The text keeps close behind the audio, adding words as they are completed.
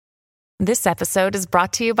This episode is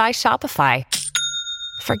brought to you by Shopify.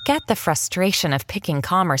 Forget the frustration of picking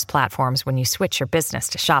commerce platforms when you switch your business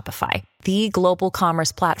to Shopify, the global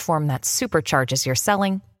commerce platform that supercharges your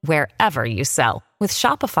selling wherever you sell. With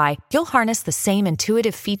Shopify, you'll harness the same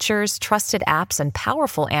intuitive features, trusted apps, and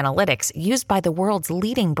powerful analytics used by the world's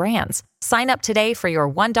leading brands. Sign up today for your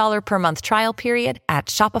 $1 per month trial period at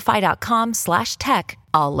shopify.com/tech,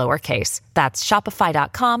 all lowercase. That's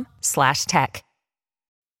shopify.com/tech.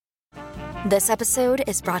 This episode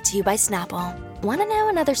is brought to you by Snapple. Want to know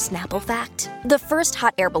another Snapple fact? The first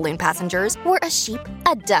hot air balloon passengers were a sheep,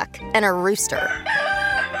 a duck, and a rooster.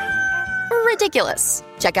 Ridiculous.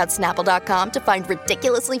 Check out Snapple.com to find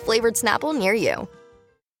ridiculously flavored Snapple near you.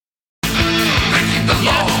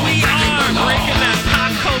 Yes, we are breaking that pop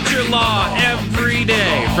culture law every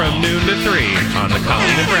day from noon to 3 on the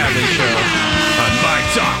Colleen and Bradley Show on My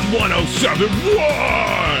Talk 107.1.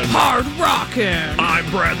 Hard rockin'.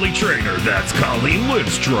 I'm Bradley Trainer. That's Colleen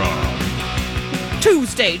Lindstrom.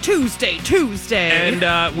 Tuesday.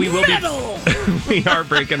 And we will Metal. we are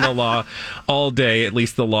breaking the law all day, at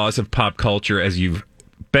least the laws of pop culture as you've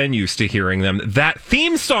been used to hearing them. That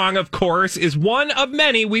theme song, of course, is one of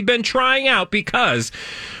many we've been trying out because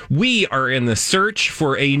we are in the search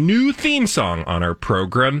for a new theme song on our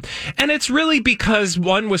program. And it's really because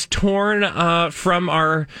one was torn from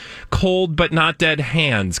our cold but not dead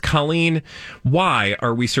hands. Colleen, why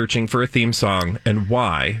are we searching for a theme song, and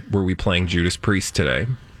why were we playing Judas Priest today?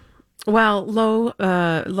 Well, lo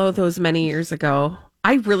those many years ago,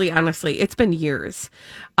 I really, honestly, it's been years.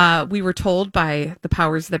 We were told by the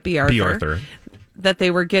powers that be, Arthur, that they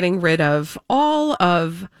were getting rid of all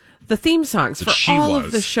of the theme songs for all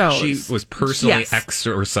of the shows. She was personally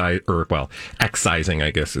excising, I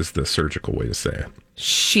guess is the surgical way to say it.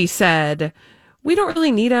 She said, we don't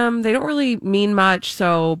really need them. They don't really mean much.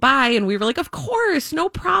 So bye. And we were like, of course, no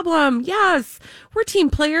problem. Yes, we're team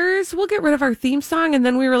players. We'll get rid of our theme song. And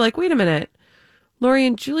then we were like, wait a minute. Lori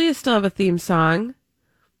and Julia still have a theme song.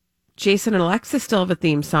 Jason and Alexis still have a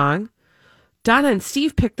theme song. Donna and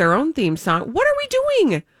Steve picked their own theme song. What are we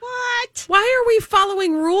doing? What? Why are we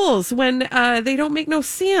following rules when they don't make no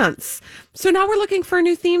sense? So now we're looking for a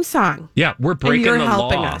new theme song. Yeah, we're breaking the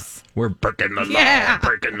helping law. Us. We're breaking the Yeah. law.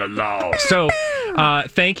 Breaking the law. So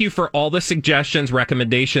thank you for all the suggestions,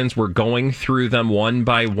 recommendations. We're going through them one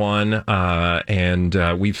by one, and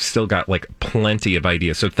we've still got like plenty of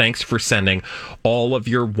ideas. So thanks for sending all of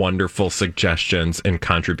your wonderful suggestions and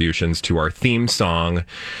contributions to our theme song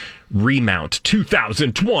Remount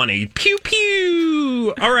 2020. Pew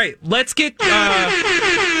pew. All right, let's get deep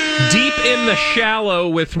in the shallow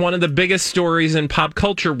with one of the biggest stories in pop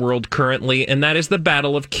culture world currently, and that is the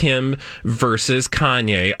battle of Kim versus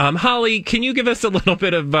Kanye. Holly, can you give us a little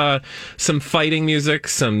bit of some fighting music,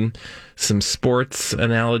 some sports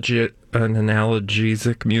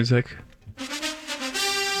analgesic music?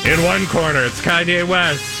 In one corner, it's Kanye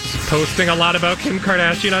West posting a lot about Kim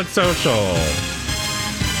Kardashian on social,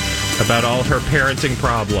 about all her parenting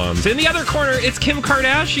problems. In the other corner, it's Kim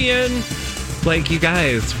Kardashian. Like, you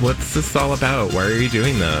guys, what's this all about? Why are you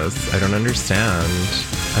doing this? I don't understand.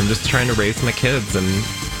 I'm just trying to raise my kids and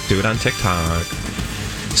do it on TikTok.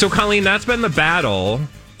 So, Colleen, that's been the battle.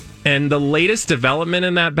 And the latest development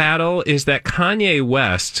in that battle is that Kanye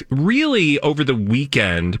West really, over the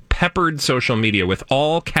weekend, peppered social media with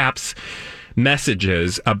all caps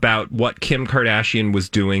messages about what Kim Kardashian was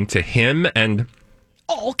doing to him, and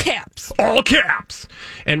all caps,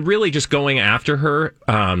 and really just going after her,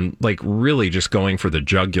 like really just going for the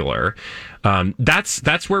jugular.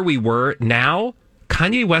 That's where we were. Now,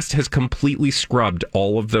 Kanye West has completely scrubbed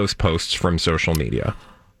all of those posts from social media.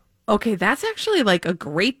 Okay, that's actually like a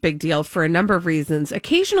great big deal for a number of reasons.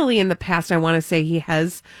 Occasionally in the past, I want to say he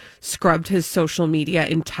has scrubbed his social media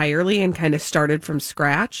entirely and kind of started from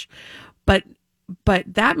scratch. But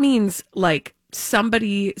that means like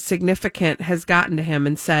somebody significant has gotten to him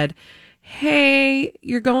and said, hey,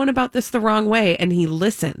 you're going about this the wrong way. And he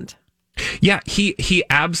listened. Yeah, he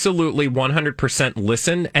absolutely 100%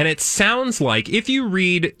 listened. And it sounds like if you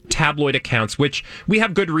read tabloid accounts, which we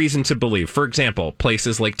have good reason to believe, for example,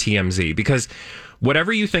 places like TMZ, because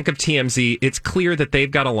whatever you think of TMZ, it's clear that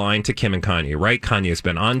they've got a line to Kim and Kanye, right? Kanye's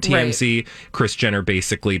been on TMZ. Right. Kris Jenner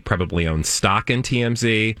basically probably owns stock in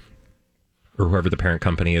TMZ. Or whoever the parent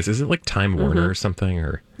company is. Is it like Time Warner or something?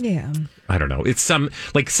 Or yeah, I don't know. It's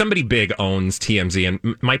somebody big owns TMZ.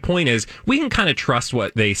 And my point is, we can kind of trust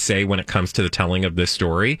what they say when it comes to the telling of this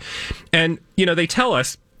story. And, you know, they tell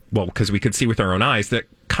us, well, because we could see with our own eyes, that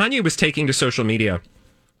Kanye was taking to social media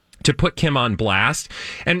to put Kim on blast.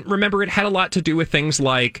 And remember, it had a lot to do with things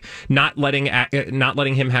like not letting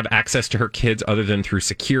him have access to her kids other than through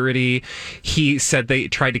security. He said they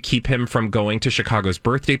tried to keep him from going to Chicago's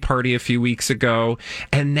birthday party a few weeks ago.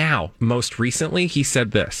 And now, most recently, he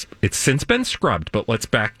said this. It's since been scrubbed, but let's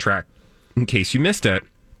backtrack in case you missed it.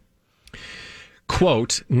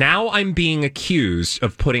 Quote, now I'm being accused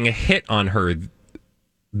of putting a hit on her.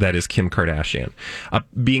 That is Kim Kardashian,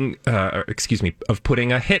 of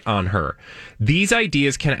putting a hit on her. These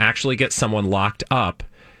ideas can actually get someone locked up.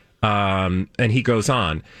 And he goes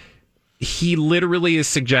on. He literally is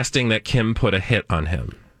suggesting that Kim put a hit on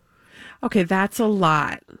him. Okay, that's a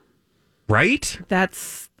lot. Right?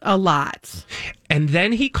 That's a lot. And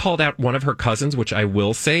then he called out one of her cousins, which I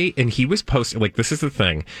will say, and he was posting, like, this is the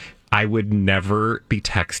thing. I would never be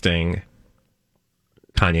texting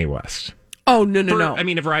Kanye West. Oh, no. I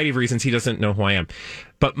mean, a variety of reasons. He doesn't know who I am.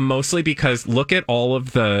 But mostly because look at all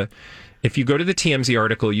of if you go to the TMZ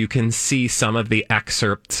article, you can see some of the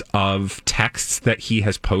excerpts of texts that he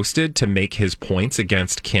has posted to make his points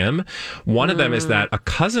against Kim. One of them is that a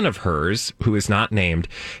cousin of hers, who is not named,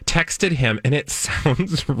 texted him, and it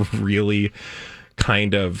sounds really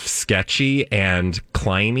kind of sketchy and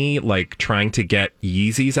climby, like trying to get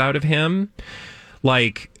Yeezys out of him.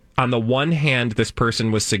 Like, on the one hand, this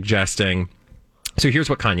person was suggesting... So here's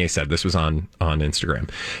what Kanye said. This was on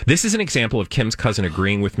Instagram. This is an example of Kim's cousin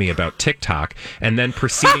agreeing with me about TikTok and then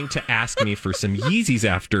proceeding to ask me for some Yeezys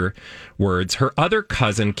afterwards. Her other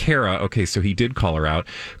cousin, Kara, okay, so he did call her out,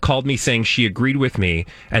 called me saying she agreed with me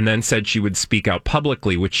and then said she would speak out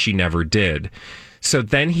publicly, which she never did. So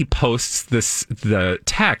then he posts the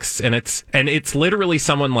text, and it's literally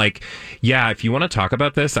someone like, yeah, if you want to talk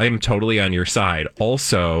about this, I am totally on your side.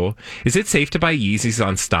 Also, is it safe to buy Yeezys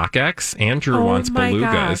on StockX? Andrew wants belugas.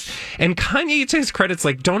 Gosh. And Kanye, to his credit's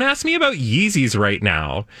like, don't ask me about Yeezys right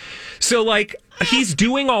now. So, like, he's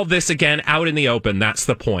doing all this again out in the open. That's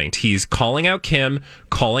the point. He's calling out Kim,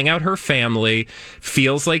 calling out her family,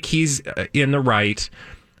 feels like he's in the right.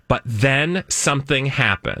 But then something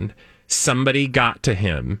happened. Somebody got to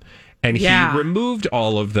him, and he removed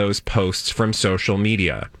all of those posts from social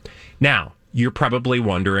media. Now, you're probably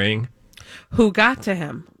wondering, who got to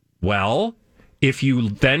him? Well, if you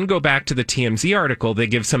then go back to the TMZ article, they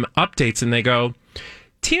give some updates, and they go,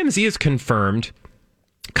 TMZ has confirmed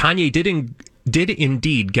Kanye did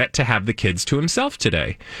indeed get to have the kids to himself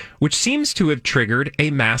today, which seems to have triggered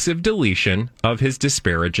a massive deletion of his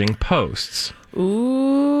disparaging posts.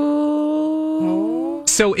 Ooh.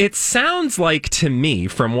 So it sounds like to me,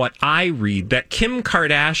 from what I read, that Kim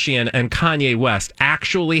Kardashian and Kanye West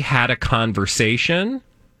actually had a conversation,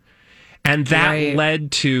 and that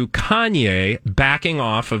led to Kanye backing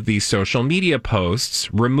off of these social media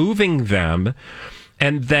posts, removing them,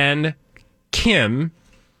 and then Kim,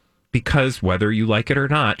 because whether you like it or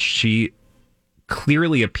not, she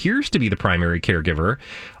clearly appears to be the primary caregiver,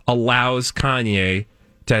 allows Kanye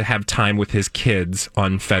to have time with his kids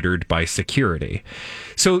unfettered by security.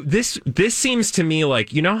 So this seems to me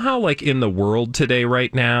like, you know how like in the world today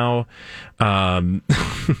right now,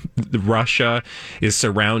 Russia is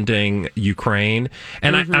surrounding Ukraine.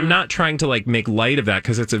 And I'm not trying to like make light of that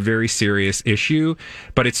because it's a very serious issue,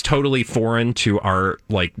 but it's totally foreign to our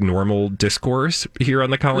like normal discourse here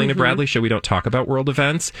on the Colleen and Bradley show. We don't talk about world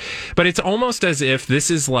events, but it's almost as if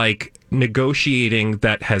this is like negotiating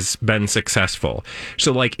that has been successful.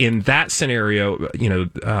 So like in that scenario, you know,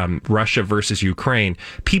 Russia versus Ukraine,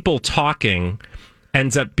 people talking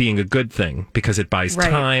ends up being a good thing because it buys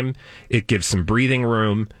time, it gives some breathing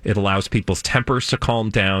room, it allows people's tempers to calm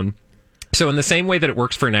down. So in the same way that it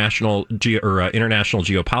works for international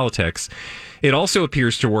geopolitics, it also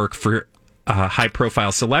appears to work for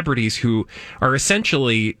high-profile celebrities who are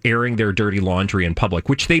essentially airing their dirty laundry in public,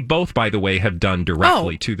 which they both, by the way, have done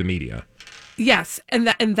directly to the media. Yes, and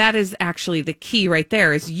that is actually the key right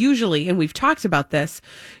there, is usually, and we've talked about this,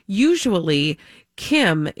 usually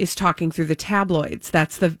Kim is talking through the tabloids.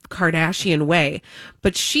 That's the Kardashian way.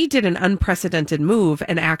 But she did an unprecedented move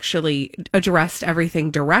and actually addressed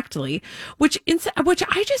everything directly, which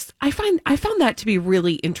I found that to be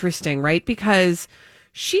really interesting, right? Because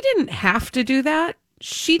she didn't have to do that.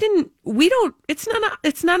 It's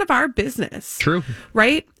none of our business. True.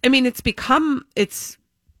 Right? I mean, it's been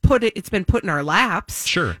put in our laps.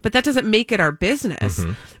 Sure. But that doesn't make it our business.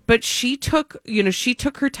 But she took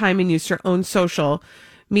her time and used her own social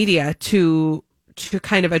media to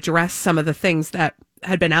kind of address some of the things that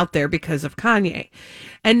had been out there because of Kanye.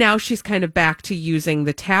 And now she's kind of back to using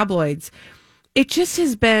the tabloids. It just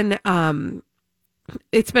has been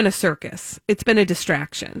it's been a circus. It's been a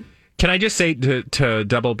distraction. Can I just say to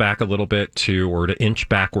double back a little bit or to inch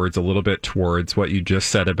backwards a little bit towards what you just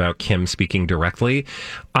said about Kim speaking directly?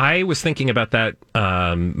 I was thinking about that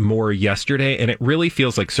more yesterday, and it really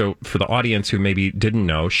feels like, so for the audience who maybe didn't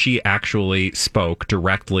know, she actually spoke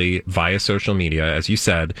directly via social media, as you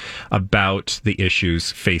said, about the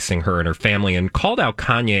issues facing her and her family, and called out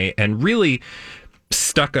Kanye and really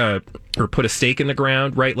put a stake in the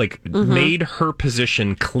ground, right? Like made her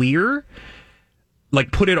position clear.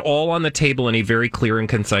 Like put it all on the table in a very clear and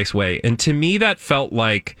concise way. And to me, that felt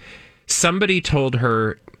like somebody told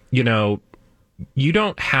her, you don't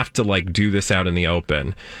have to like do this out in the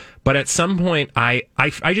open. But at some point, I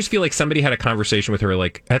just feel like somebody had a conversation with her,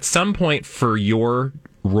 like at some point for your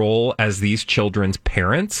role as these children's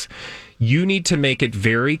parents, you need to make it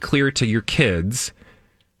very clear to your kids,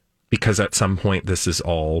 because at some point this is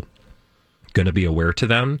all going to be aware to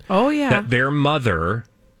them. Oh, yeah. That their mother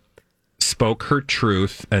spoke her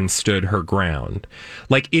truth and stood her ground.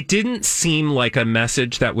 Like, it didn't seem like a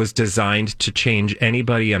message that was designed to change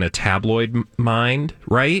anybody on a tabloid mind,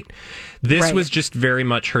 right? This was just very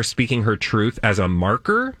much her speaking her truth as a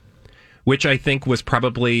marker, which I think was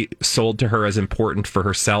probably sold to her as important for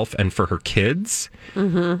herself and for her kids.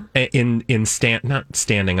 Not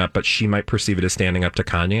standing up, but she might perceive it as standing up to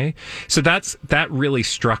Kanye. So that really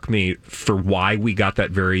struck me for why we got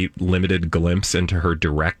that very limited glimpse into her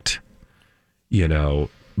direct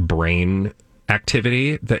brain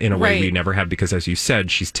activity that in a way we never have, because as you said,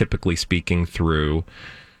 she's typically speaking through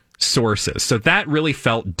sources. So that really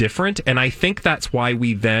felt different. And I think that's why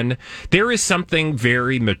there is something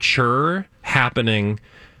very mature happening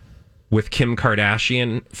with Kim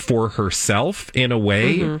Kardashian for herself in a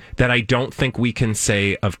way that I don't think we can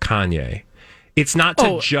say of Kanye. It's not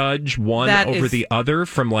to judge one over the other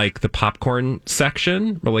from like the popcorn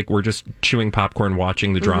section, or like we're just chewing popcorn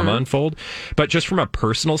watching the drama unfold. But just from a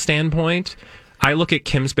personal standpoint, I look at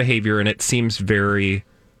Kim's behavior and it seems very,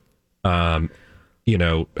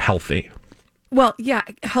 healthy. Well, yeah,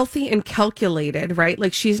 healthy and calculated, right?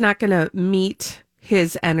 Like she's not going to meet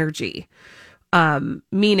his energy.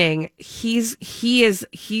 Meaning he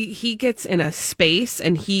gets in a space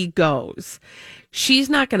and he goes. She's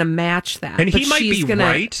not going to match that. And he might be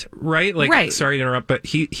right? Like, right. Sorry to interrupt, but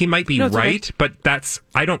he might be right, okay. But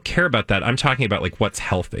I don't care about that. I'm talking about like what's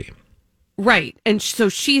healthy. Right. And so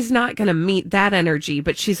she's not going to meet that energy,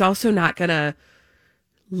 but she's also not going to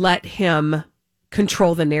let him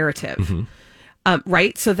control the narrative.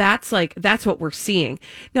 Right. So that's what we're seeing.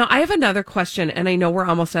 Now, I have another question, and I know we're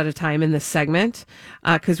almost out of time in this segment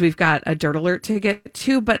because we've got a dirt alert to get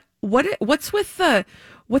to. But what's with the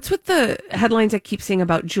headlines I keep seeing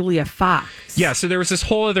about Julia Fox? Yeah, so there was this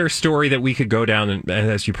whole other story that we could go down, and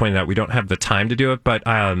as you pointed out, we don't have the time to do it, but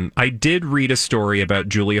I did read a story about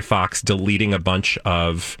Julia Fox deleting a bunch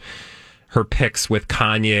of her pics with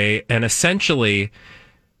Kanye, and essentially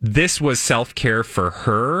this was self-care for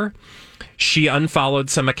her. She unfollowed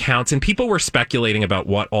some accounts, and people were speculating about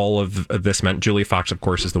what all of this meant. Julia Fox, of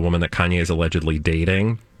course, is the woman that Kanye is allegedly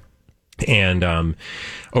dating. And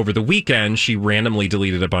over the weekend, she randomly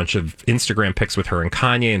deleted a bunch of Instagram pics with her and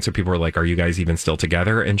Kanye. And so people were like, are you guys even still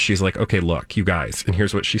together? And she's like, okay, look, you guys. And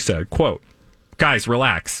here's what she said, quote, guys,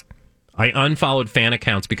 relax. I unfollowed fan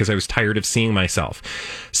accounts because I was tired of seeing myself.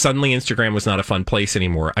 Suddenly, Instagram was not a fun place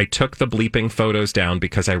anymore. I took the bleeping photos down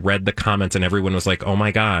because I read the comments and everyone was like, oh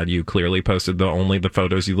my God, you clearly posted only the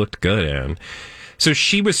photos you looked good in. So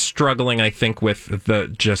she was struggling, I think, with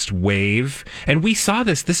the just wave. And we saw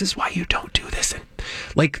this. This is why you don't do this.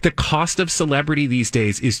 Like, the cost of celebrity these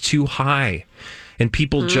days is too high. And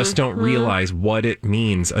people just don't realize what it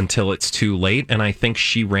means until it's too late. And I think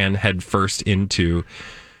she ran headfirst into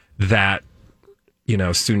that,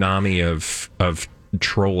 tsunami of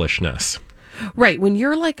trollishness. Right. When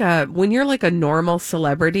you're like a normal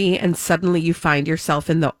celebrity and suddenly you find yourself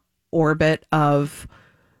in the orbit of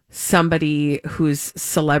somebody whose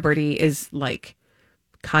celebrity is like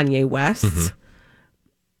Kanye West,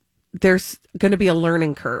 there's going to be a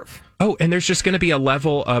learning curve. Oh, and there's just going to be a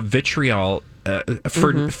level of vitriol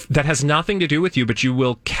that has nothing to do with you, but you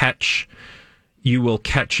will catch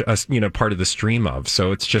a part of the stream of.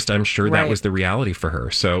 So it's just, I'm sure that was the reality for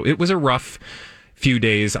her. So it was a rough few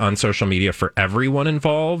days on social media for everyone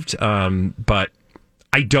involved. But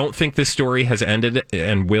I don't think this story has ended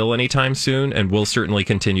and will anytime soon, and we'll certainly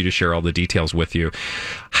continue to share all the details with you.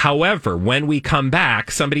 However, when we come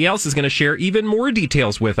back, somebody else is going to share even more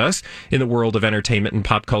details with us in the world of entertainment and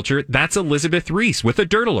pop culture. That's Elizabeth Reese with a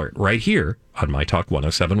Dirt Alert right here on My Talk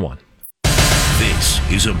 107.1. This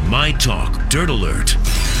is a My Talk Dirt Alert.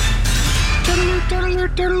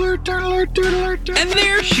 And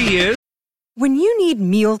there she is. When you need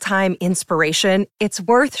mealtime inspiration, it's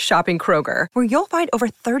worth shopping Kroger, where you'll find over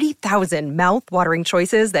 30,000 mouth-watering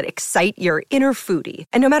choices that excite your inner foodie.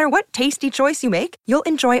 And no matter what tasty choice you make, you'll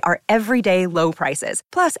enjoy our everyday low prices,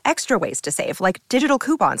 plus extra ways to save, like digital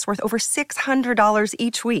coupons worth over $600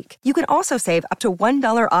 each week. You can also save up to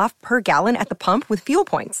 $1 off per gallon at the pump with fuel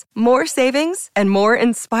points. More savings and more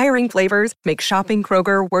inspiring flavors make shopping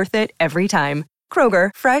Kroger worth it every time. Kroger,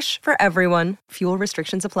 fresh for everyone. Fuel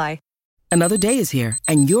restrictions apply. Another day is here,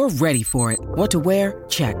 and you're ready for it. What to wear?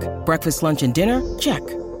 Check. Breakfast, lunch, and dinner? Check.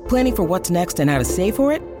 Planning for what's next and how to save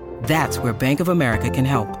for it? That's where Bank of America can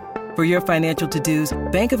help. For your financial to-dos,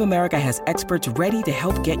 Bank of America has experts ready to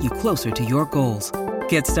help get you closer to your goals.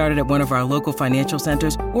 Get started at one of our local financial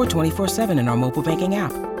centers or 24/7 in our mobile banking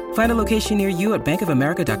app. Find a location near you at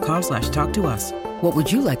bankofamerica.com/talktous. What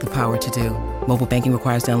would you like the power to do? Mobile banking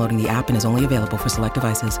requires downloading the app and is only available for select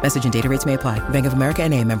devices. Message and data rates may apply. Bank of America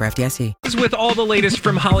N.A., member FDIC. With all the latest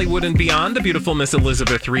from Hollywood and beyond, the beautiful Miss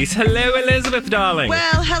Elizabeth Reese. Hello, Elizabeth, darling.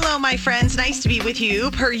 Well, hello, my friends. Nice to be with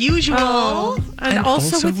you, per usual. And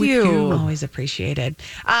also with you. Always appreciated.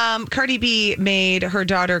 Cardi B made her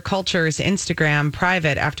daughter Culture's Instagram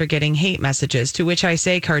private after getting hate messages, to which I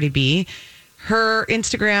say, Cardi B, her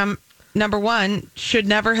Instagram, number one, should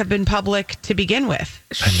never have been public to begin with.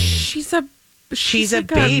 She's a like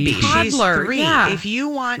baby. Toddler. She's 3. Yeah. If you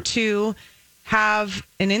want to have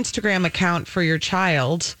an Instagram account for your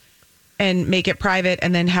child and make it private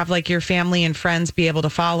and then have like your family and friends be able to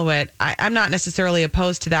follow it, I'm not necessarily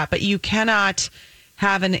opposed to that, but you cannot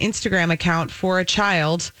have an Instagram account for a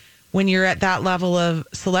child when you're at that level of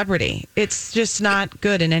celebrity. It's just not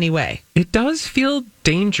good in any way. It does feel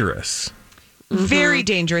dangerous. Very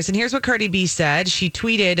dangerous. And here's what Cardi B said. She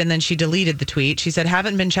tweeted and then she deleted the tweet. She said,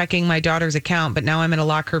 haven't been checking my daughter's account, but now I'm going to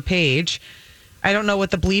lock her page. I don't know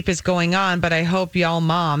what the bleep is going on, but I hope y'all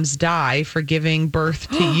moms die for giving birth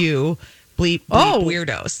to you, bleep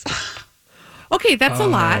weirdos. Okay, that's a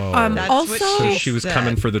lot. That's Also, what She was said.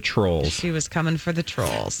 coming for the trolls. She was coming for the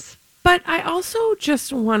trolls. but I also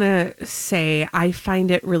just want to say I find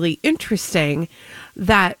it really interesting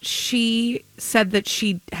that she said that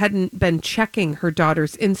she hadn't been checking her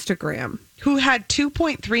daughter's Instagram. Who had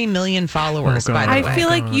 2.3 million followers, by the way. I feel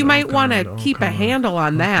like you might want to keep a handle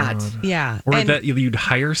on that. Yeah. Or And that you'd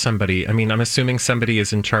hire somebody. I mean, I'm assuming somebody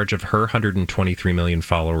is in charge of her 123 million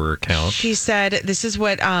follower account. she said, this is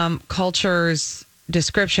what Culture's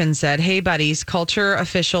description said. Hey, buddies, Culture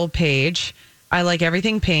official page. I like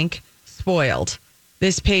everything pink. Spoiled.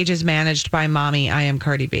 This page is managed by mommy. I am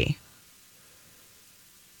Cardi B.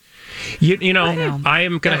 You know, know. I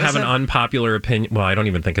am going That to have was an unpopular opinion. Well, I don't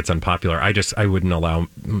even think it's unpopular. I wouldn't allow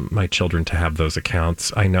my children to have those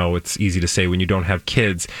accounts. I know it's easy to say when you don't have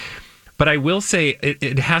kids, but I will say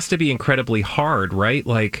it has to be incredibly hard, right?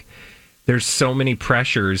 Like there's so many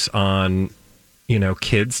pressures on,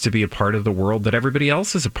 kids to be a part of the world that everybody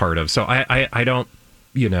else is a part of. So I don't,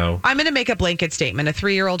 I'm going to make a blanket statement. A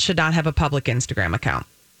 3-year-old should not have a public Instagram account.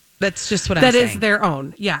 That's just what I'm saying. That is their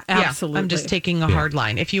own. Yeah, absolutely. Yeah, I'm just taking a hard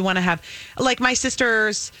line. If you want to have, like my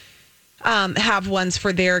sisters have ones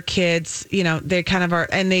for their kids, they kind of are,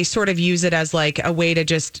 and they sort of use it as like a way to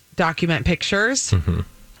just document pictures. Mm-hmm.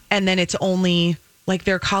 And then it's only like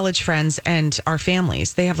their college friends and our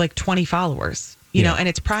families. They have like 20 followers, and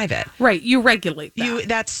it's private. Right. You regulate that.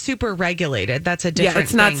 That's super regulated. That's a different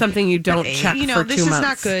it's not thing. something you don't check for 2 months. This is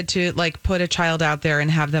not good to like put a child out there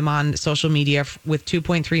and have them on social media with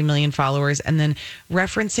 2.3 million followers and then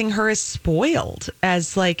referencing her as spoiled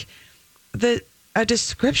as like a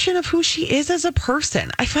description of who she is as a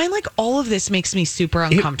person. I find like all of this makes me super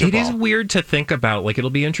uncomfortable. It is weird to think about. Like, it'll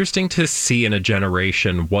be interesting to see in a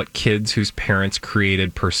generation what kids whose parents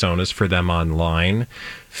created personas for them online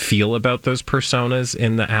feel about those personas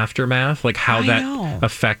in the aftermath. Like how that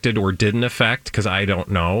affected or didn't affect, because I don't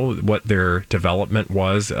know what their development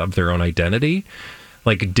was of their own identity.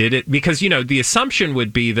 Like, did it, because, the assumption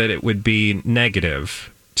would be that it would be negative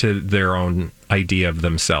to their own idea of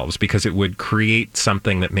themselves because it would create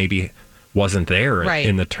something that maybe wasn't there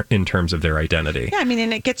in terms of their identity. Yeah, I mean,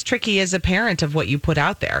 and it gets tricky as a parent of what you put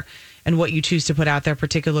out there and what you choose to put out there,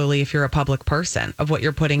 particularly if you're a public person, of what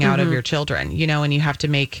you're putting out of your children, and you have to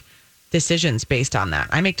make decisions based on that.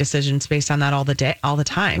 I make decisions based on that all the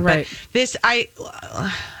time. Right. But this, I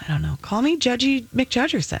don't know, call me Judgy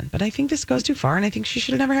McJudgerson, but I think this goes too far and I think she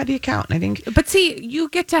should have never had the account. And I think, but see, you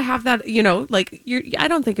get to have that, I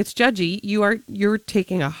don't think it's judgy. You're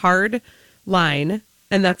taking a hard line,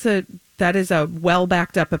 and that is a well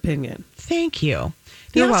backed up opinion. thank you.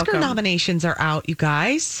 The You're Oscar welcome. nominations are out, you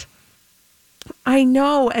guys. I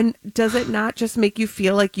know. And does it not just make you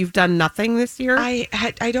feel like you've done nothing this year? I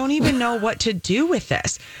don't even know what to do with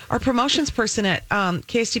this. Our promotions person at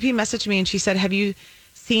KSTP messaged me and she said, "Have you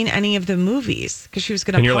seen any of the movies?" Because she was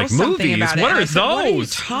going to post something movies? about it. What And I are said, "What are you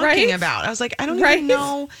those?" talking about?" I was like, I don't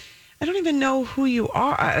even know who you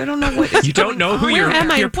are. I don't know what You don't know who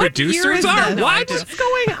your producers are? What? What's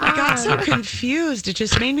going on? I got so confused. It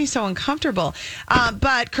just made me so uncomfortable.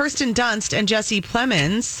 But Kirsten Dunst and Jesse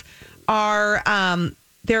Plemons are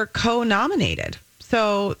they're co-nominated.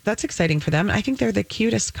 So that's exciting for them. I think they're the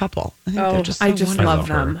cutest couple. I think they're just so I just wonderful. love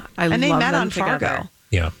them. And they love met them on together. Fargo.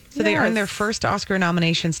 Yeah. So they earned their first Oscar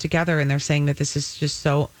nominations together, and they're saying that this is just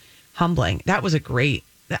so humbling. That was a great...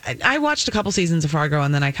 I watched a couple seasons of Fargo,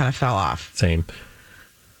 and then I kind of fell off. Same.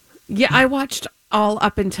 Yeah, I watched all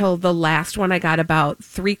up until the last one. I got about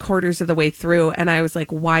 3/4 of the way through, and I was like,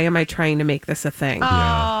 why am I trying to make this a thing?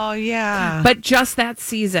 Oh, yeah. But just that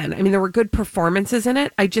season. I mean, there were good performances in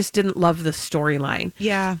it. I just didn't love the storyline.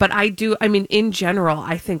 Yeah. But in general,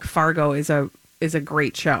 I think Fargo is a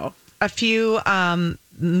great show. A few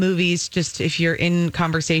movies, just if you're in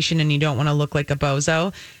conversation and you don't want to look like a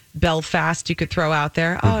bozo, Belfast you could throw out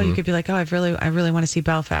there. Oh, you could be like, I really want to see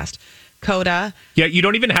Belfast. Coda. Yeah, you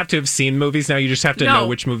don't even have to have seen movies now. You just have to know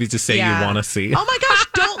which movies to say you want to see. Oh my gosh,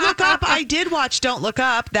 Don't Look Up. I did watch Don't Look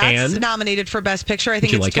Up. That's nominated for Best Picture. I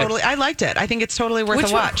think it's totally... I liked it. I think it's totally worth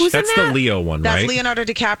a watch. Who's That's in that? the Leo one, right? That's Leonardo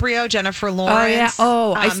DiCaprio, Jennifer Lawrence. Oh, yeah.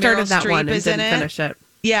 Oh, I started Meryl that Streep one and is in didn't finish it.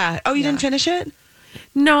 Yeah. Oh, you didn't finish it?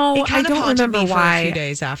 No, It I kind of don't haunted remember me why. for a few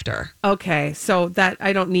days after. Okay, so that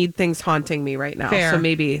I don't need things haunting me right now. Fair. So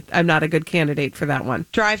maybe I'm not a good candidate for that one.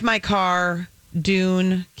 Drive My Car,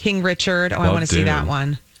 Dune, King Richard. Oh, I Love want to see that Dune.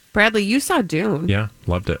 one. Bradley, you saw Dune. Yeah,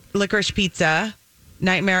 loved it. Licorice Pizza,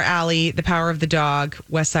 Nightmare Alley, The Power of the Dog,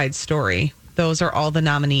 West Side Story. Those are all the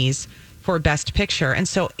nominees for Best Picture. And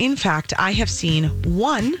so, in fact, I have seen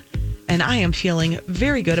one, and I am feeling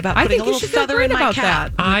very good about putting a little feather in my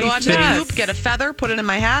cap. Go out to the coop, get a feather, put it in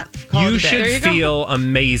my hat. You should feel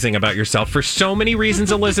amazing about yourself for so many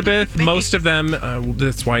reasons, Elizabeth. Most of them,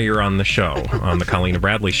 that's why you're on the show, on the Colleen and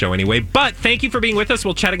Bradley show anyway. But thank you for being with us.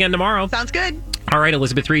 We'll chat again tomorrow. Sounds good. All right,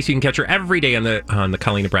 Elizabeth Reese, you can catch her every day on the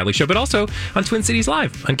Colleen and Bradley show, but also on Twin Cities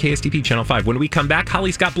Live on KSTP Channel 5. When we come back,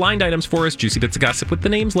 Holly's got blind items for us, juicy bits of gossip with the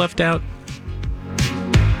names left out.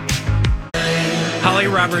 Holly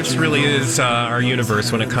Roberts really is our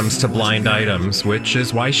universe when it comes to blind items, which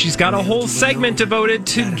is why she's got a whole segment devoted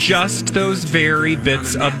to just those very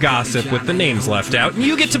bits of gossip with the names left out. And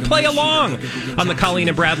you get to play along on the Colleen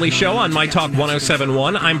and Bradley show on My Talk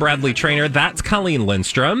 1071. I'm Bradley Traynor. That's Colleen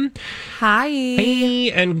Lindstrom. Hi.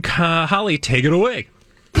 Hey, and Holly, take it away.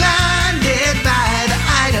 Blinded by the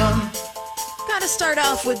item. Gotta start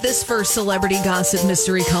off with this first celebrity gossip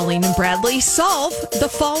mystery, Colleen and Bradley. Solve the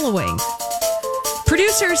following.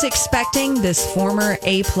 Producers expecting this former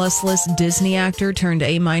A-plus list Disney actor turned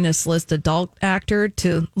A-minus list adult actor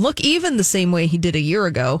to look even the same way he did a year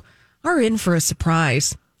ago are in for a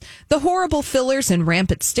surprise. The horrible fillers and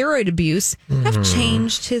rampant steroid abuse have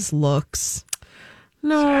changed his looks.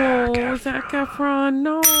 No, Zac Efron,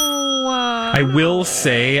 no. I will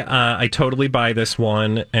say I totally buy this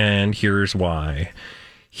one, and here's why.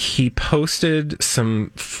 He posted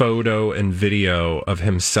some photo and video of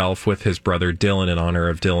himself with his brother Dylan in honor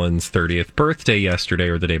of Dylan's 30th birthday yesterday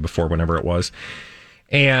or the day before, whenever it was.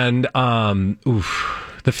 And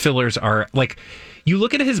the fillers are like, you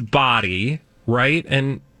look at his body, right?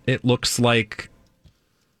 And it looks like,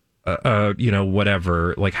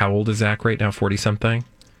 whatever. Like, how old is Zach right now? 40 something?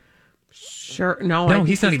 Sure. No,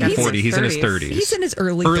 he's not even 40. He's in his 30s. He's in his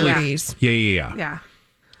early 30s. Yeah.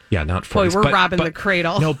 Yeah, not 40s. Boy, we're robbing the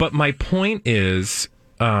cradle. No, but my point is,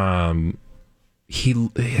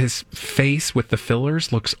 his face with the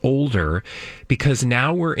fillers looks older because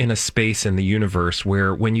now we're in a space in the universe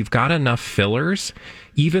where when you've got enough fillers,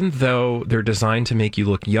 even though they're designed to make you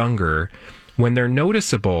look younger, when they're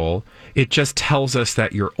noticeable, it just tells us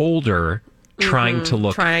that you're older, trying to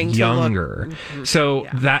look younger. So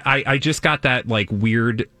that I just got that like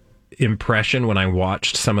weird impression when I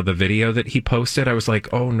watched some of the video that he posted. I was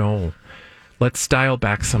like, oh no, let's dial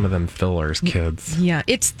back some of them fillers, kids. Yeah,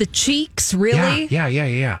 it's the cheeks, really.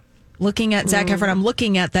 Yeah. Looking at Zac Efron, I'm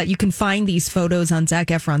looking at that. You can find these photos on Zac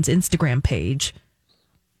Efron's Instagram page.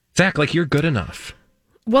 Zach, like, you're good enough.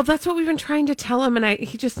 Well, that's what we've been trying to tell him, and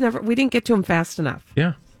we didn't get to him fast enough.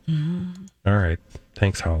 Yeah. All right.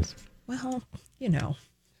 Thanks, Halls. Well,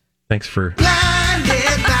 Thanks for bringing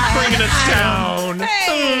us down.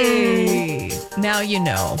 Hey! Now you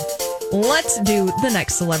know. Let's do the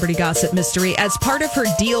next celebrity gossip mystery. As part of her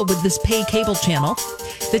deal with this pay cable channel,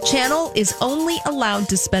 the channel is only allowed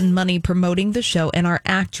to spend money promoting the show and our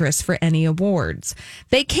actress for any awards.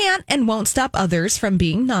 They can't and won't stop others from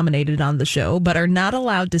being nominated on the show, but are not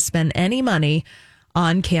allowed to spend any money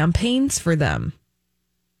on campaigns for them.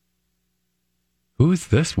 Who's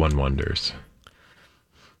this, one wonders?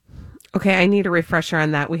 Okay, I need a refresher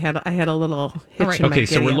on that. I had a little hitch in my Okay,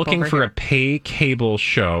 so we're giddy-up looking over for here. a pay cable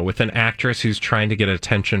show with an actress who's trying to get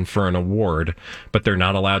attention for an award, but they're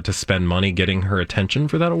not allowed to spend money getting her attention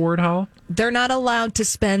for that award, Hal? They're not allowed to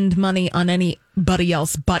spend money on anybody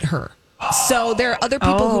else but her. So there are other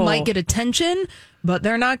people who might get attention, but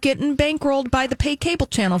they're not getting bankrolled by the pay cable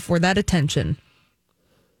channel for that attention.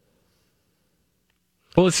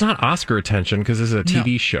 Well, it's not Oscar attention because this is a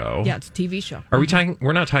TV show. Yeah, it's a TV show. Are we talking?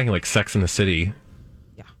 We're not talking like Sex in the City.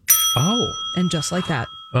 Yeah. Oh. And just like that.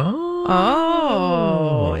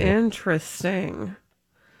 Oh, interesting.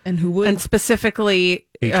 And who would? And specifically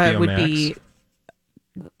HBO would Max. be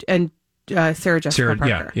Sarah Jessica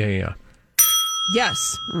Parker. Yeah.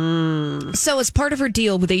 Yes. So as part of her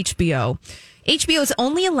deal with HBO is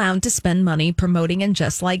only allowed to spend money promoting And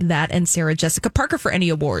Just Like That and Sarah Jessica Parker for any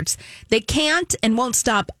awards. They can't and won't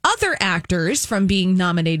stop other actors from being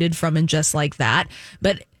nominated from And Just Like That,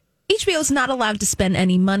 but HBO is not allowed to spend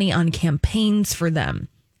any money on campaigns for them.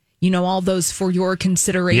 You know, all those for your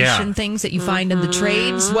consideration things that you find in the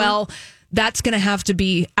trades? Well, that's going to have to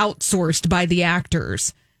be outsourced by the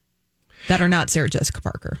actors that are not Sarah Jessica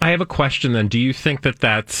Parker. I have a question then. Do you think that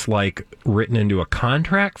that's like written into a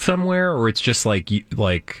contract somewhere, or it's just like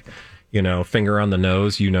finger on the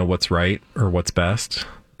nose, you know what's right or what's best?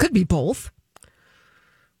 Could be both.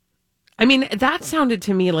 I mean, that sounded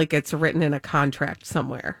to me like it's written in a contract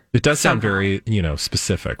somewhere. It does sound very,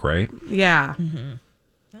 specific, right? Yeah.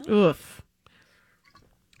 Oof.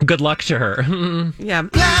 Good luck to her. Yeah.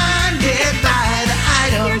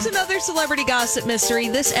 Here's another celebrity gossip mystery.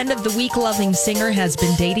 This end of the week loving singer has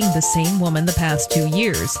been dating the same woman the past 2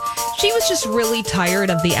 years. She was just really tired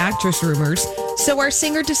of the actress rumors, so our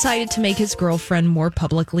singer decided to make his girlfriend more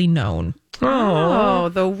publicly known. Oh,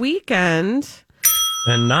 The Weeknd.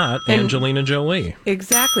 And not Angelina Jolie.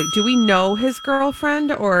 Exactly. Do we know his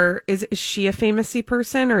girlfriend, or is she a famous-y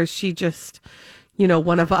person, or is she just,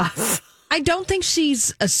 one of us? I don't think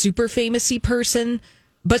she's a super famous-y person,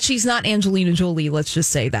 but she's not Angelina Jolie, let's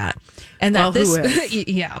just say that. And that who is?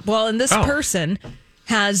 Yeah. Well, and this person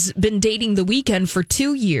has been dating The Weeknd for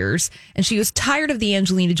 2 years, and she was tired of the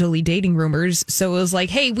Angelina Jolie dating rumors, so it was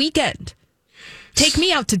like, hey, Weeknd, take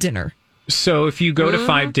me out to dinner. So if you go to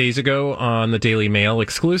 5 days ago on the Daily Mail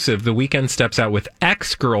exclusive, The Weeknd steps out with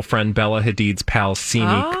ex-girlfriend Bella Hadid's pal Simi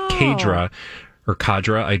Khadra, or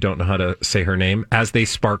Khadra, I don't know how to say her name, as they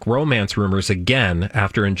spark romance rumors again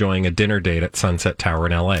after enjoying a dinner date at Sunset Tower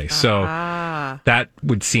in LA. So that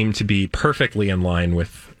would seem to be perfectly in line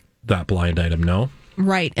with that blind item, no?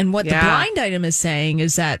 Right. And what the blind item is saying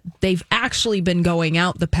is that they've actually been going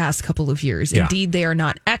out the past couple of years. Yeah. Indeed, they are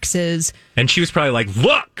not exes. And she was probably like,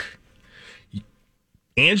 look,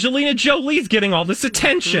 Angelina Jolie's getting all this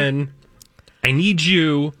attention. I need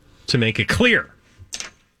you to make it clear.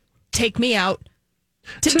 Take me out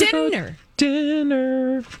to dinner.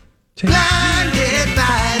 Dinner. Blinded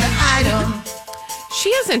by the item.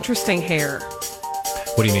 She has interesting hair.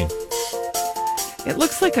 What do you mean? It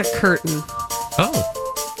looks like a curtain.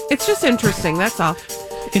 Oh. It's just interesting, that's all.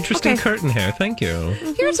 Interesting Okay. curtain hair. Thank you.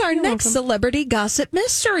 Here's our next celebrity gossip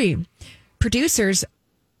mystery. Producers.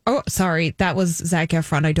 Oh, sorry. That was Zac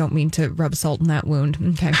Efron. I don't mean to rub salt in that wound.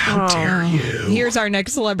 Okay. How dare you? Here's our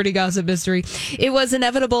next celebrity gossip mystery. It was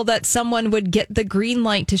inevitable that someone would get the green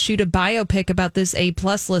light to shoot a biopic about this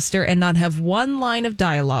A-plus lister and not have one line of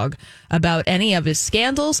dialogue about any of his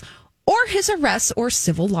scandals or his arrests or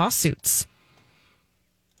civil lawsuits.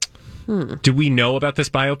 Do we know about this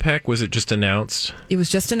biopic? Was it just announced? It was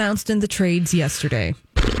just announced in the trades yesterday.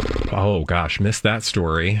 Oh, gosh. Missed that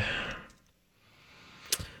story.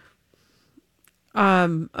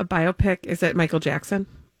 A biopic. Is it Michael Jackson?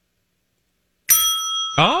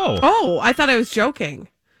 Oh. I thought I was joking.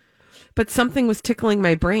 But something was tickling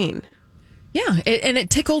my brain. Yeah, and it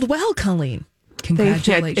tickled well, Colleen.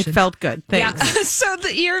 Congratulations. It felt good. Thanks. Yeah. So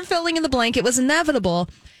you're filling in the blank. It was inevitable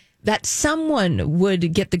that someone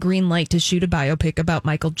would get the green light to shoot a biopic about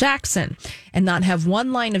Michael Jackson and not have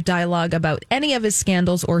one line of dialogue about any of his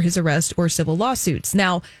scandals or his arrest or civil lawsuits.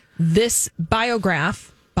 Now, this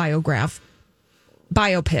biopic,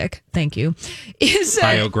 thank you, is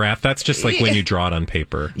Biograph. That's just like when you draw it on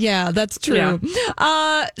paper. Yeah, that's true.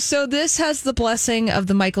 So this has the blessing of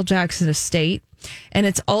the Michael Jackson estate. And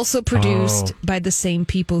it's also produced by the same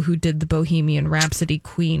people who did the Bohemian Rhapsody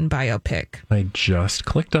Queen biopic. I just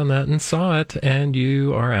clicked on that and saw it, and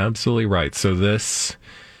you are absolutely right. So this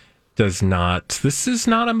is not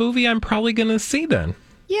a movie I'm probably going to see then.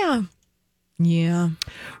 Yeah. Yeah.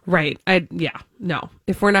 Right. No.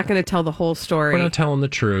 If we're not going to tell the whole story. We're not telling the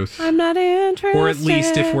truth. I'm not interested. Or at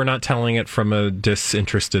least if we're not telling it from a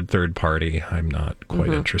disinterested third party, I'm not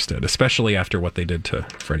quite interested, especially after what they did to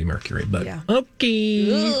Freddie Mercury. But okay.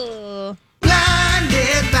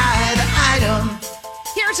 Blinded by the item.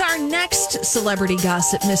 Here's our next celebrity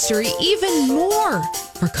gossip mystery, even more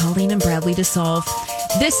for Colleen and Bradley to solve.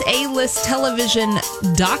 This A-list television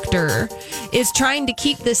doctor is trying to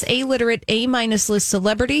keep this illiterate A-minus list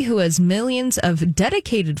celebrity who has millions of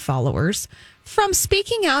dedicated followers from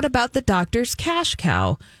speaking out about the doctor's cash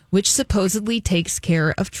cow, which supposedly takes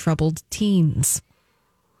care of troubled teens.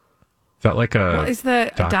 Is that like a is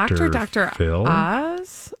the Dr. Phil?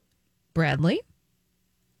 Oz? Bradley?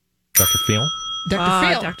 Dr. Phil? Dr.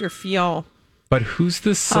 Phil. Dr. Phil. But who's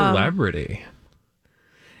the celebrity?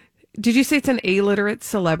 Did you say it's an illiterate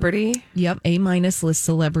celebrity? Yep, A-minus list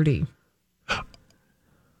celebrity.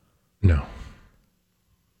 No.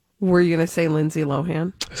 Were you going to say Lindsay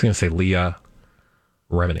Lohan? I was going to say Leah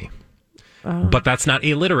Remini. But that's not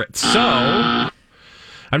illiterate. So I'm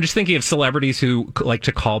just thinking of celebrities who like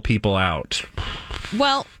to call people out.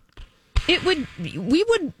 Well, we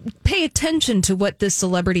would pay attention to what this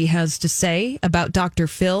celebrity has to say about Dr.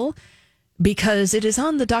 Phil, because it is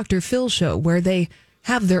on the Dr. Phil show where they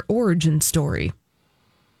have their origin story.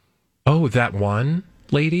 Oh, that one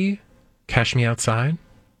lady? Cash Me Outside?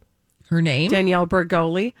 Her name? Danielle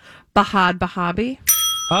Bergoli. Bahad Bahabi.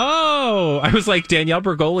 Oh, I was like, Danielle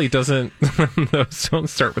Bergoli doesn't, those don't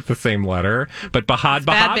start with the same letter, but Bahad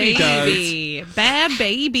Bahabi does. Bad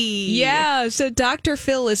baby. Yeah, so Dr.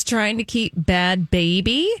 Phil is trying to keep Bad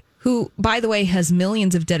Baby, who, by the way, has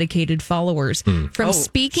millions of dedicated followers, from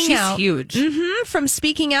speaking out. Huge. From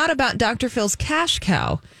speaking out about Dr. Phil's cash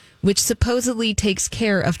cow, which supposedly takes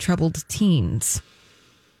care of troubled teens.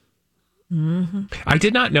 I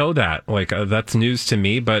did not know that. Like, that's news to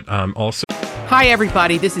me, but also... Hi,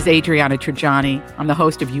 everybody. This is Adriana Trajani. I'm the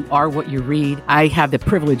host of You Are What You Read. I have the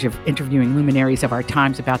privilege of interviewing luminaries of our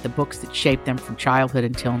times about the books that shaped them from childhood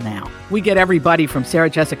until now. We get everybody from Sarah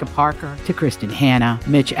Jessica Parker to Kristen Hanna,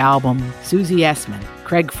 Mitch Albom, Susie Essman,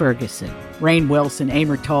 Craig Ferguson, Rainn Wilson,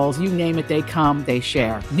 Amor Tolls, you name it, they come, they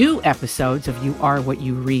share. New episodes of You Are What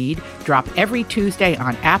You Read drop every Tuesday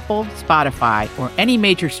on Apple, Spotify, or any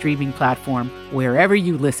major streaming platform wherever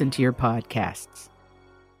you listen to your podcasts.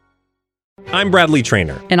 I'm Bradley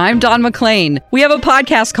Trainer. And I'm Don McClain. We have a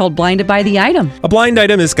podcast called Blinded by the Item. A blind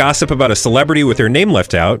item is gossip about a celebrity with their name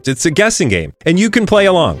left out. It's a guessing game, and you can play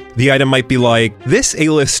along. The item might be like, this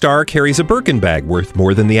A-list star carries a Birkin bag worth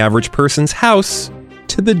more than the average person's house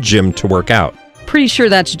to the gym to work out. Pretty sure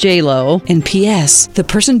that's J-Lo. And P.S. the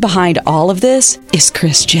person behind all of this is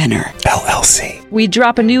Kris Jenner, LLC. We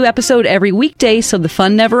drop a new episode every weekday so the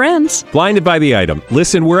fun never ends. Blinded by the Item.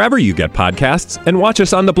 Listen wherever you get podcasts and watch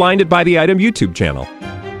us on the Blinded by the Item YouTube channel.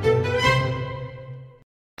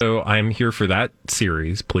 So I'm here for that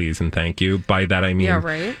series, please and thank you. By that I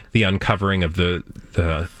mean the uncovering of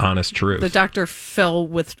the honest truth. The Dr. Phil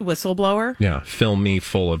with whistleblower. Yeah, fill me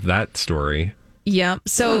full of that story. Yeah,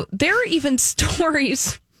 so there are even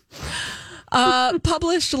stories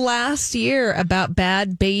published last year about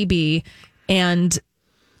Bad Baby and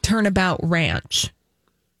Turnabout Ranch.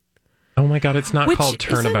 Oh my God, it's not called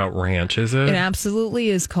Turnabout Ranch, is it? It absolutely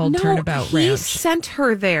is called Turnabout Ranch. He Ranch. sent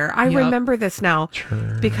her there. I remember this now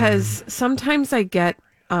because sometimes I get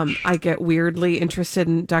weirdly interested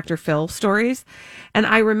in Dr. Phil stories, and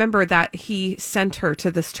I remember that he sent her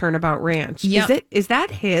to this Turnabout Ranch. Yep. Is that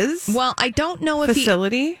his? Well, I don't know if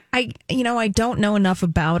facility. I don't know enough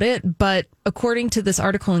about it, but according to this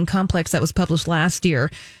article in Complex that was published last year,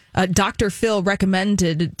 Dr. Phil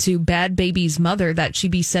recommended to Bad Baby's mother that she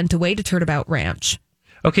be sent away to Turnabout Ranch.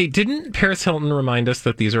 Okay, didn't Paris Hilton remind us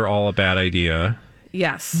that these are all a bad idea?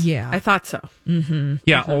 Yes. Yeah. I thought so. Mm-hmm.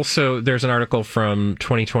 Yeah, also, there's an article from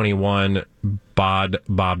 2021, Bod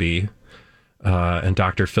Bobby and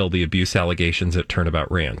Dr. Phil, the abuse allegations at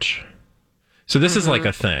Turnabout Ranch. So this is like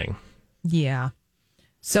a thing. Yeah.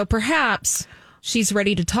 So perhaps she's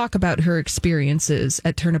ready to talk about her experiences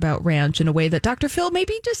at Turnabout Ranch in a way that Dr. Phil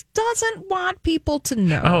maybe just doesn't want people to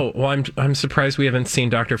know. Oh, well, I'm surprised we haven't seen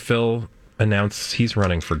Dr. Phil announce he's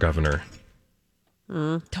running for governor.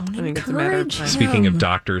 Don't encourage him. Speaking of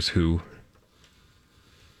doctors who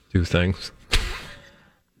do things.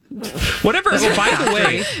 Whatever. Oh,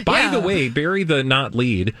 by the way, bury the not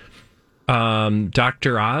lead.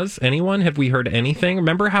 Dr. Oz, anyone? Have we heard anything?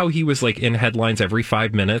 Remember how he was like in headlines every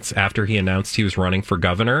 5 minutes after he announced he was running for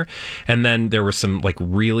governor? And then there was some like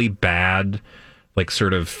really bad, like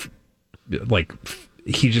sort of like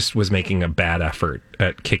he just was making a bad effort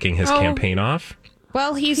at kicking his campaign off.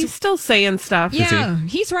 Well, he's still saying stuff. Yeah,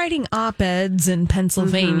 he's writing op-eds in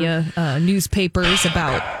Pennsylvania newspapers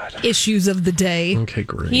about issues of the day. Okay,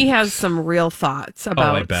 great. He has some real thoughts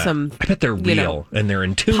about I bet they're real, you know, and they're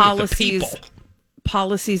in tune with the people.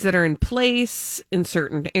 Policies that are in place in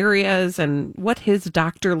certain areas, and what his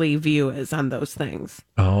doctorly view is on those things.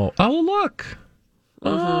 Oh, look.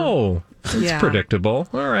 Oh, it's predictable.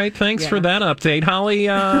 All right. Thanks for that update, Holly.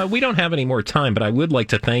 We don't have any more time, but I would like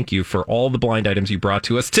to thank you for all the blind items you brought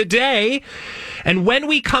to us today. And when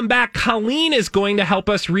we come back, Colleen is going to help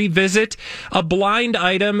us revisit a blind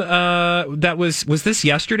item that was this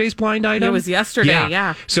yesterday's blind item? It was yesterday,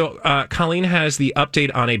 yeah. So Colleen has the update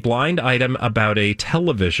on a blind item about a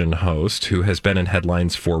television host who has been in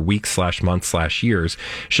headlines for weeks/months/years.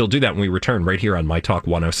 She'll do that when we return right here on My Talk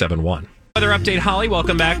 1071. Weather update, Holly.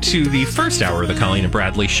 Welcome back to the first hour of the Colleen and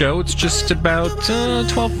Bradley Show. It's just about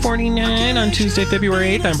 12:49 on Tuesday,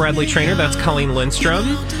 February 8th. I'm Bradley Trainer. That's Colleen Lindstrom.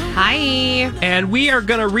 Hi. And we are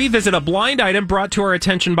going to revisit a blind item brought to our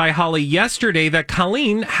attention by Holly yesterday that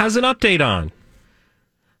Colleen has an update on.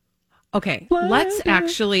 Okay, let's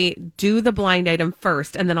actually do the blind item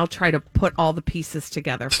first, and then I'll try to put all the pieces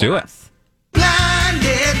together Let's do it.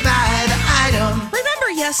 Blinded by the item.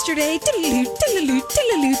 Remember yesterday?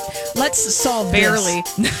 Let's solve Barely.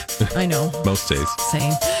 this. I know. Most days.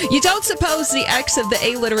 Same. You don't suppose the ex of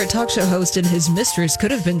the illiterate talk show host and his mistress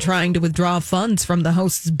could have been trying to withdraw funds from the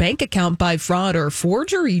host's bank account by fraud or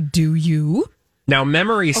forgery, do you? Now,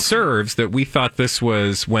 memory serves that we thought this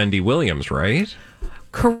was Wendy Williams, right?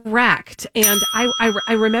 Correct. And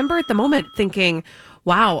I remember at the moment thinking,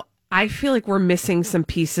 wow, I feel like we're missing some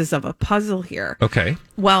pieces of a puzzle here. Okay.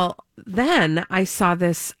 Well, then I saw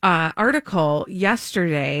this article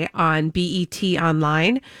yesterday on BET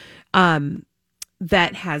Online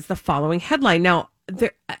that has the following headline. Now,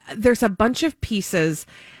 there's a bunch of pieces,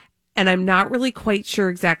 and I'm not really quite sure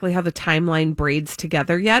exactly how the timeline braids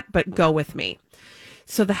together yet, but go with me.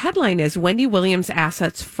 So the headline is Wendy Williams'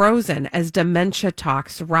 assets frozen as dementia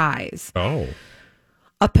talks rise. Oh.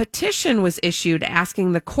 A petition was issued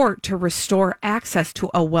asking the court to restore access to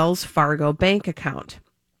a Wells Fargo bank account.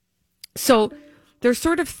 So there's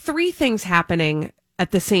sort of three things happening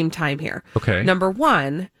at the same time here. Okay. Number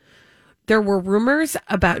one, there were rumors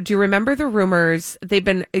about, do you remember the rumors? They've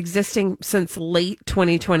been existing since late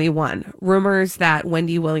 2021. Rumors that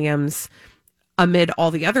Wendy Williams, amid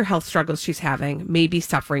all the other health struggles she's having, may be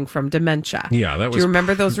suffering from dementia. Yeah, that was. Do you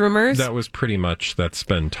remember those rumors? That was pretty much, that's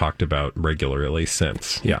been talked about regularly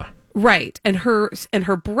since. Yeah. Right. And her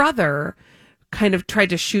brother kind of tried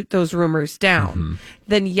to shoot those rumors down. Mm-hmm.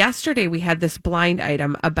 Then yesterday we had this blind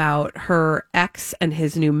item about her ex and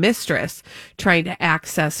his new mistress trying to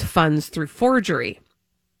access funds through forgery.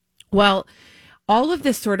 Well, all of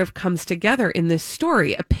this sort of comes together in this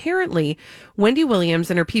story. Apparently, Wendy Williams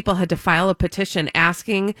and her people had to file a petition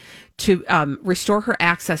asking to restore her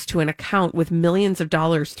access to an account with millions of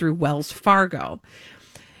dollars through Wells Fargo.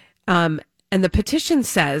 And the petition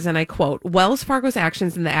says, and I quote, Wells Fargo's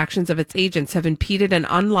actions and the actions of its agents have impeded and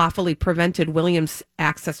unlawfully prevented Williams'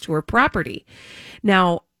 access to her property.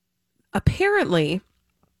 Now, apparently,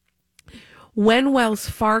 when Wells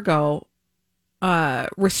Fargo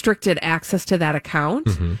restricted access to that account,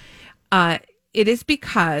 it is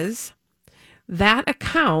because that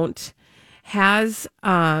account has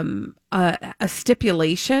a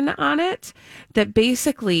stipulation on it that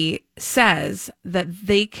basically says that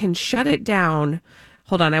they can shut it down.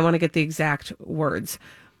 Hold on, I want to get the exact words.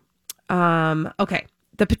 Okay.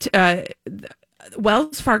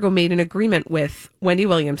 Wells Fargo made an agreement with Wendy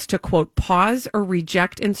Williams to, quote, pause or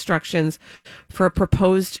reject instructions for a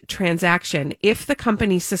proposed transaction if the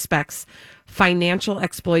company suspects financial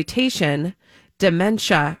exploitation,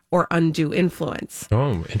 dementia, or undue influence.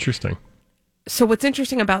 Oh, interesting. So what's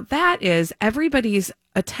interesting about that is everybody's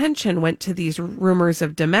attention went to these rumors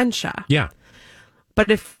of dementia. Yeah. But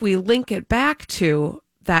if we link it back to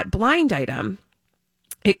that blind item,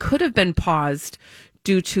 it could have been paused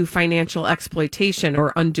due to financial exploitation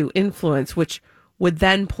or undue influence, which would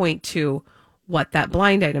then point to what that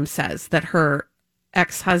blind item says, that her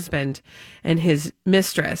ex-husband and his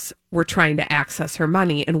mistress were trying to access her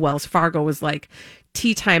money, and Wells Fargo was like,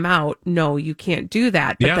 tea time out, no, you can't do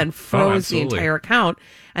that, but then froze the entire account,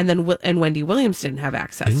 and then Wendy Williams didn't have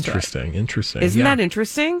access to it. Interesting. Isn't that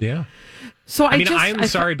interesting? Yeah. So I'm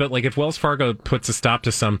sorry, but like if Wells Fargo puts a stop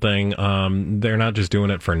to something, they're not just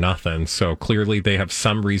doing it for nothing. So clearly they have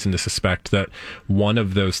some reason to suspect that one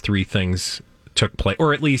of those three things took place,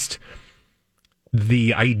 or at least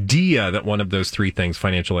the idea that one of those three things,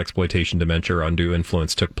 financial exploitation, dementia, or undue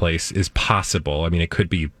influence, took place is possible. I mean, it could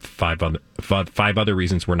be five other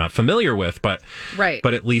reasons we're not familiar with, but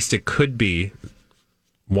at least it could be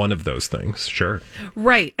one of those things. Sure.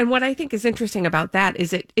 Right. And what I think is interesting about that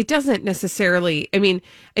is it doesn't necessarily, I mean,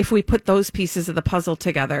 if we put those pieces of the puzzle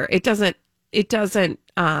together, it doesn't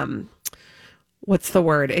what's the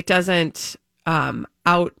word? It doesn't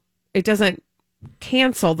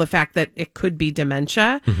cancel the fact that it could be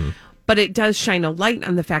dementia, but it does shine a light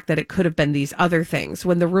on the fact that it could have been these other things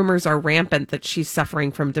when the rumors are rampant that she's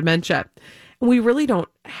suffering from dementia. And we really don't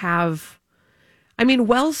have, I mean,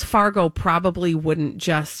 Wells Fargo probably wouldn't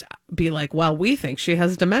just be like, well, we think she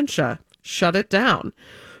has dementia, shut it down,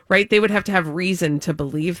 right? They would have to have reason to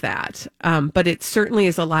believe that. But it certainly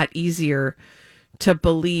is a lot easier to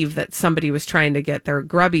believe that somebody was trying to get their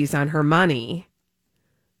grubbies on her money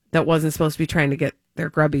that wasn't supposed to be trying to get their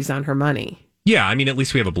grubbies on her money. Yeah, I mean, at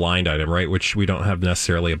least we have a blind item, right? Which we don't have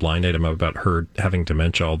necessarily a blind item about her having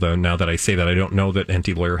dementia, although now that I say that, I don't know that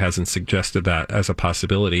Enty Lawyer hasn't suggested that as a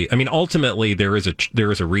possibility. I mean, ultimately, there is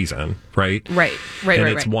a reason, right? Right. And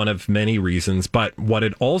it's one of many reasons, but what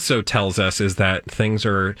it also tells us is that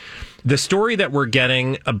the story that we're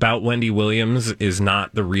getting about Wendy Williams is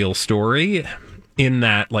not the real story, in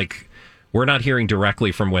that, like, we're not hearing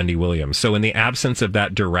directly from Wendy Williams. So in the absence of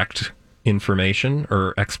that direct information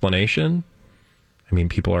or explanation, I mean,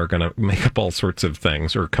 people are going to make up all sorts of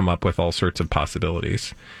things or come up with all sorts of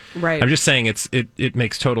possibilities. Right. I'm just saying it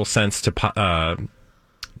makes total sense to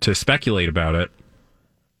speculate about it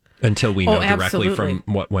until we know directly from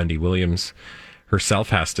what Wendy Williams herself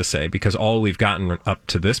has to say, because all we've gotten up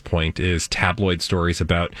to this point is tabloid stories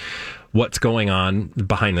about what's going on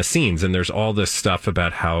behind the scenes. And there's all this stuff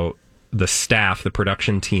about how the staff, the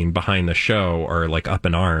production team behind the show, are like up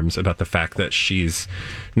in arms about the fact that she's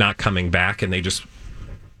not coming back, and they just,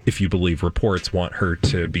 if you believe reports, want her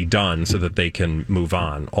to be done so that they can move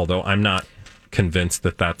on. Although I'm not convinced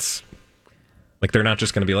that that's, like, they're not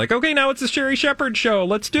just going to be like, okay, now it's a Sherry Shepherd show,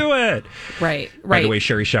 let's do it. Right. By the way,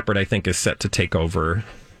 Sherry Shepherd, I think, is set to take over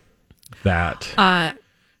that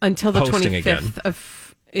until the hosting 25th again.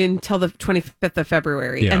 Until the 25th of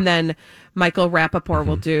February. Yeah. And then Michael Rappaport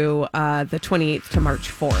will do the 28th to March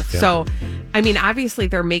 4th. Yeah. So, I mean, obviously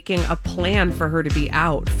they're making a plan for her to be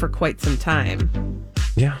out for quite some time.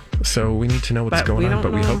 Yeah. So we need to know what's going on,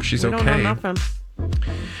 but we hope she's okay. We don't know nothing.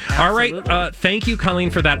 All right. Thank you,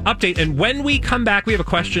 Colleen, for that update. And when we come back, we have a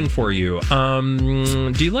question for you.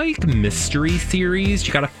 Do you like mystery series?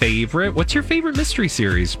 You got a favorite? What's your favorite mystery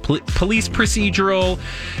series? Police procedural,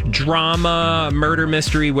 drama, murder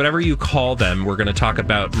mystery, whatever you call them. We're going to talk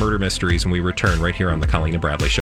about murder mysteries when we return right here on the Colleen and Bradley Show.